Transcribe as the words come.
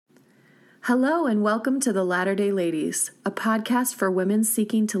Hello and welcome to the Latter-day Ladies, a podcast for women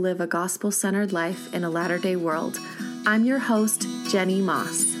seeking to live a gospel-centered life in a latter-day world. I'm your host, Jenny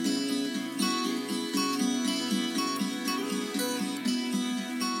Moss.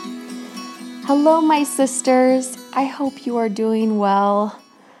 Hello, my sisters. I hope you are doing well.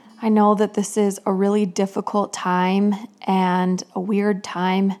 I know that this is a really difficult time and a weird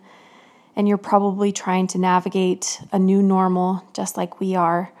time, and you're probably trying to navigate a new normal just like we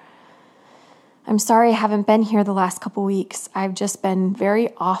are. I'm sorry I haven't been here the last couple weeks. I've just been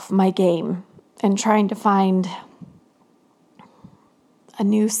very off my game and trying to find a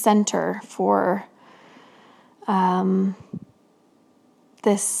new center for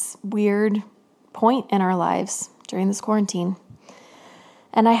this weird point in our lives during this quarantine.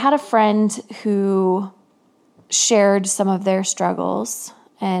 And I had a friend who shared some of their struggles,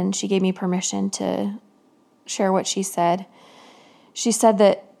 and she gave me permission to share what she said. She said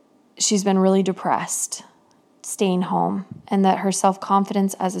that she's been really depressed staying home, and that her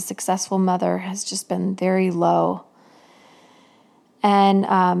self-confidence as a successful mother has just been very low.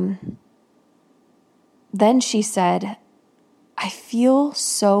 And then she said, I feel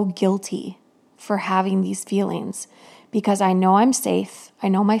so guilty for having these feelings because I know I'm safe. I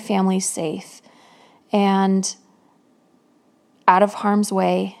know my family's safe and out of harm's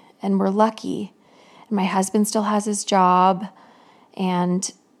way, and we're lucky. And my husband still has his job,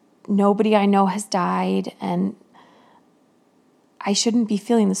 and nobody I know has died, and I shouldn't be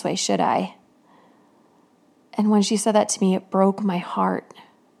feeling this way, should I? And when she said that to me, it broke my heart,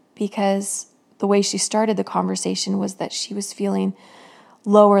 because the way she started the conversation was that she was feeling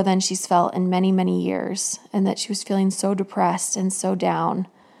lower than she's felt in many, many years, and that she was feeling so depressed and so down.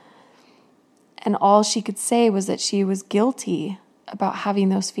 And all she could say was that she was guilty about having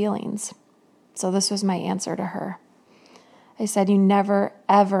those feelings. So this was my answer to her. I said, you never,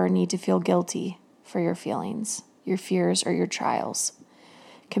 ever need to feel guilty for your feelings, your fears, or your trials.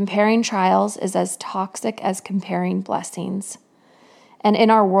 Comparing trials is as toxic as comparing blessings. And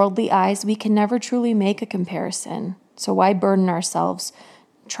in our worldly eyes, we can never truly make a comparison. So why burden ourselves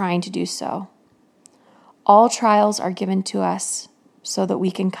trying to do so? All trials are given to us so that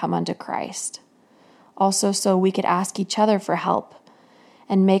we can come unto Christ. Also, so we could ask each other for help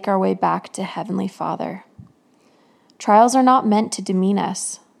and make our way back to Heavenly Father. Trials are not meant to demean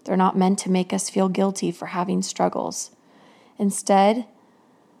us. They're not meant to make us feel guilty for having struggles. Instead,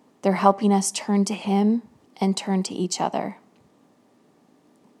 they're helping us turn to Him and turn to each other.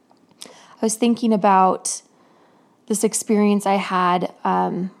 I was thinking about this experience I had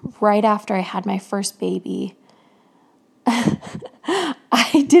right after I had my first baby.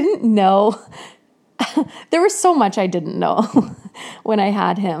 I didn't know. There was so much I didn't know when I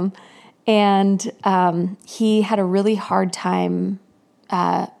had him. And he had a really hard time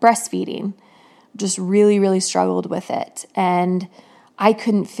breastfeeding, just really, really struggled with it. And I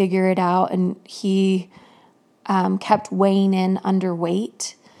couldn't figure it out. And he kept weighing in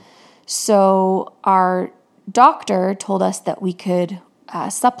underweight. So our doctor told us that we could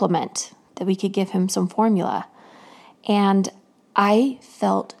supplement, that we could give him some formula. And I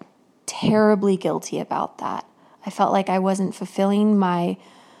felt terribly guilty about that. I felt like I wasn't fulfilling my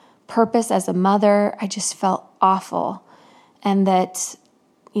purpose as a mother. I just felt awful. And that,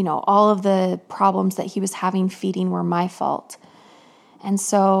 all of the problems that he was having feeding were my fault. And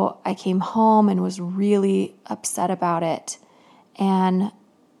so I came home and was really upset about it. And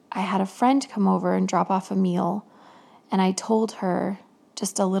I had a friend come over and drop off a meal. And I told her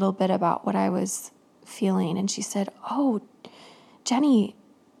just a little bit about what I was feeling. And she said, oh, Jenny,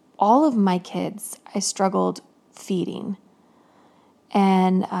 all of my kids, I struggled feeding.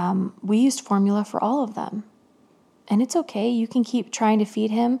 And we used formula for all of them. And it's okay. You can keep trying to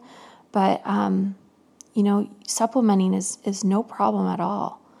feed him. But, supplementing is no problem at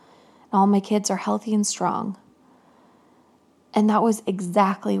all. All my kids are healthy and strong. And that was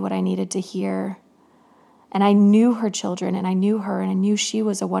exactly what I needed to hear. And I knew her children, and I knew her, and I knew she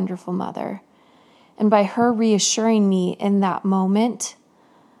was a wonderful mother. And by her reassuring me in that moment,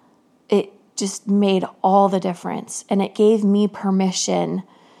 it just made all the difference. And it gave me permission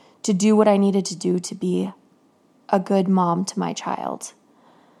to do what I needed to do to be a good mom to my child.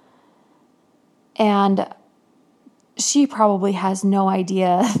 And she probably has no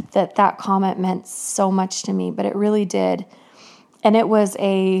idea that comment meant so much to me, but it really did. And it was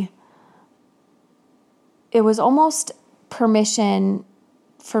almost permission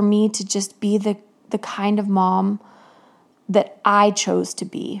for me to just be the kind of mom that I chose to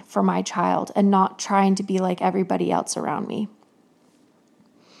be for my child, and not trying to be like everybody else around me.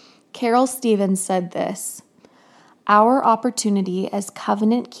 Carol Stevens said this, Our opportunity as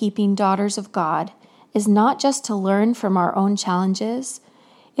covenant-keeping daughters of God is not just to learn from our own challenges,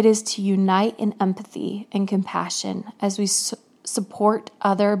 it is to unite in empathy and compassion as we support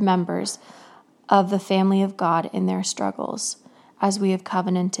other members of the family of God in their struggles, as we have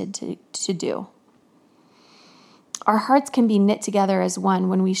covenanted to do. Our hearts can be knit together as one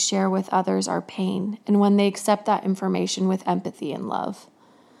when we share with others our pain and when they accept that information with empathy and love.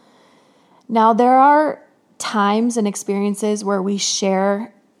 Now, there are times and experiences where we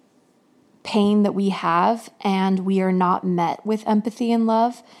share pain that we have and we are not met with empathy and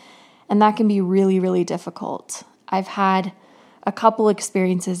love, and that can be really, really difficult. I've had a couple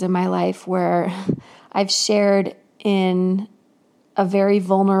experiences in my life where I've shared in a very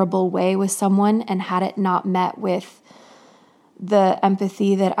vulnerable way with someone and had it not met with the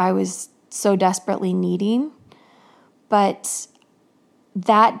empathy that I was so desperately needing. But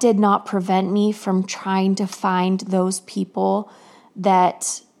that did not prevent me from trying to find those people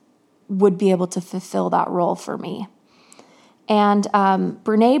that would be able to fulfill that role for me. And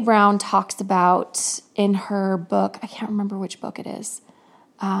Brené Brown talks about in her book, I can't remember which book it is.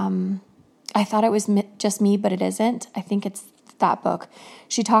 I thought it was just me, but it isn't. I think it's that book.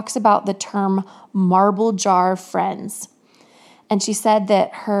 She talks about the term marble jar friends. And she said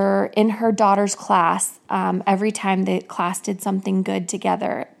that in her daughter's class, every time the class did something good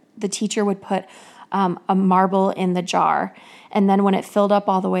together, the teacher would put a marble in the jar. And then when it filled up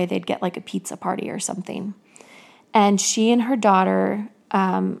all the way, they'd get like a pizza party or something. And she and her daughter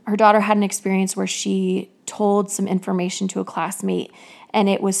had an experience where she told some information to a classmate and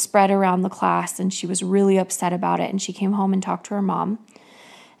it was spread around the class and she was really upset about it. And she came home and talked to her mom.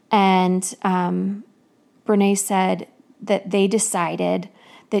 And Brené said that they decided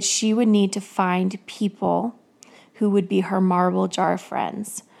that she would need to find people who would be her marble jar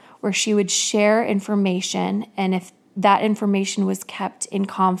friends, where she would share information. And if that information was kept in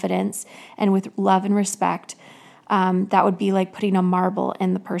confidence and with love and respect, that would be like putting a marble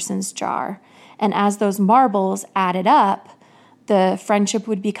in the person's jar. And as those marbles added up, the friendship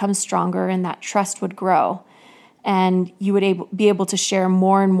would become stronger and that trust would grow. And you would be able to share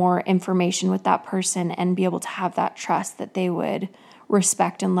more and more information with that person and be able to have that trust that they would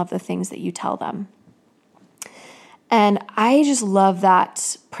respect and love the things that you tell them. And I just love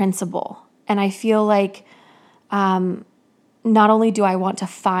that principle. And I feel like not only do I want to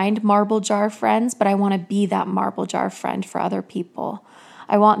find marble jar friends, but I want to be that marble jar friend for other people.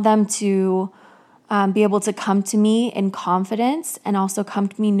 I want them to be able to come to me in confidence and also come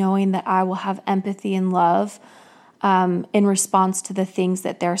to me knowing that I will have empathy and love in response to the things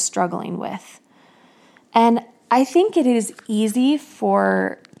that they're struggling with. And I think it is easy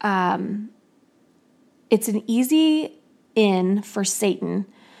for, it's an easy in for Satan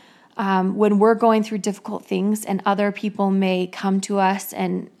when we're going through difficult things and other people may come to us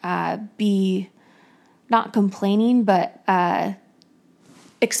and be not complaining, but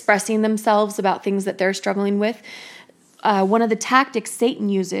expressing themselves about things that they're struggling with. One of the tactics Satan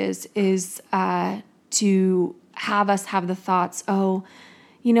uses is to have us have the thoughts, oh,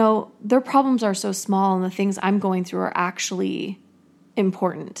 you know, their problems are so small and the things I'm going through are actually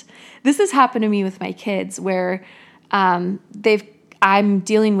important. This has happened to me with my kids where I'm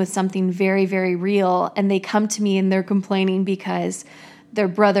dealing with something very, very real and they come to me and they're complaining because their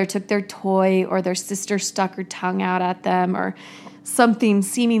brother took their toy or their sister stuck her tongue out at them or something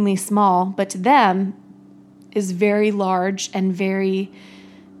seemingly small, but to them is very large and very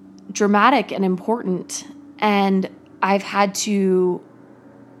dramatic and important. And I've had to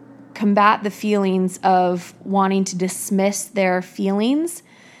combat the feelings of wanting to dismiss their feelings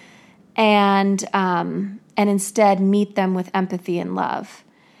and instead meet them with empathy and love.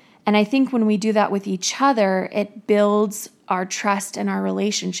 And I think when we do that with each other, it builds our trust and our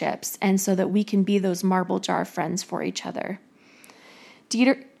relationships, and so that we can be those marble jar friends for each other.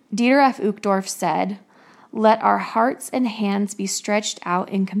 Dieter F. Uchtdorf said, "Let our hearts and hands be stretched out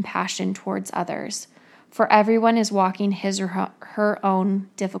in compassion towards others, for everyone is walking his or her own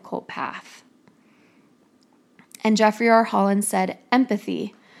difficult path." And Jeffrey R. Holland said,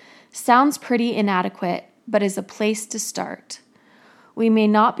 "Empathy sounds pretty inadequate, but is a place to start. We may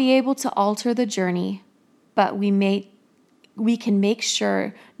not be able to alter the journey, but we can make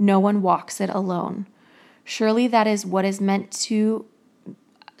sure no one walks it alone. Surely that is what it means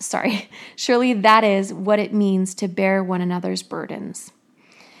to bear one another's burdens."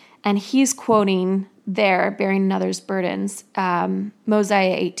 And he's quoting there, bearing another's burdens,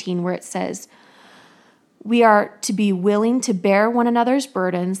 Mosiah 18, where it says, "We are to be willing to bear one another's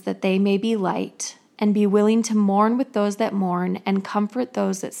burdens that they may be light, and be willing to mourn with those that mourn, and comfort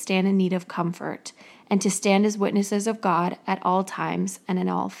those that stand in need of comfort, and to stand as witnesses of God at all times and in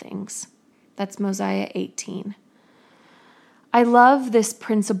all things. That's Mosiah 18. I love this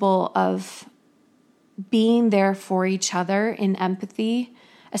principle of being there for each other in empathy,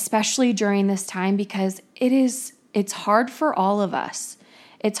 especially during this time, because it's hard for all of us.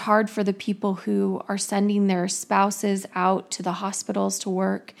 It's hard for the people who are sending their spouses out to the hospitals to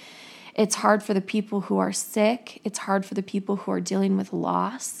work. It's hard for the people who are sick. It's hard for the people who are dealing with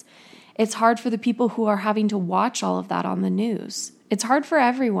loss. It's hard for the people who are having to watch all of that on the news. It's hard for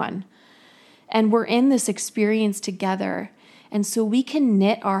everyone. And we're in this experience together. And so we can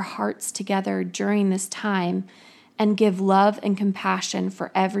knit our hearts together during this time and give love and compassion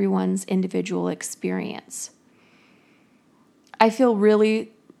for everyone's individual experience. I feel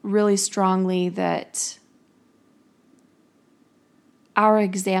really, really strongly that our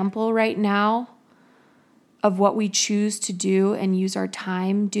example right now of what we choose to do and use our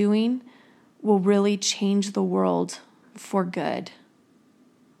time doing will really change the world for good.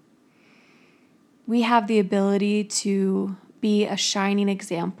 We have the ability to be a shining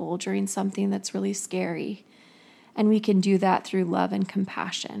example during something that's really scary, and we can do that through love and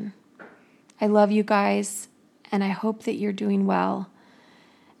compassion. I love you guys, and I hope that you're doing well.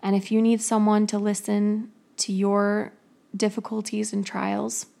 And if you need someone to listen to your difficulties and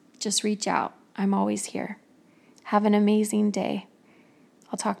trials, just reach out. I'm always here. Have an amazing day.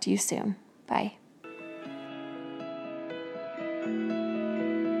 I'll talk to you soon. Bye.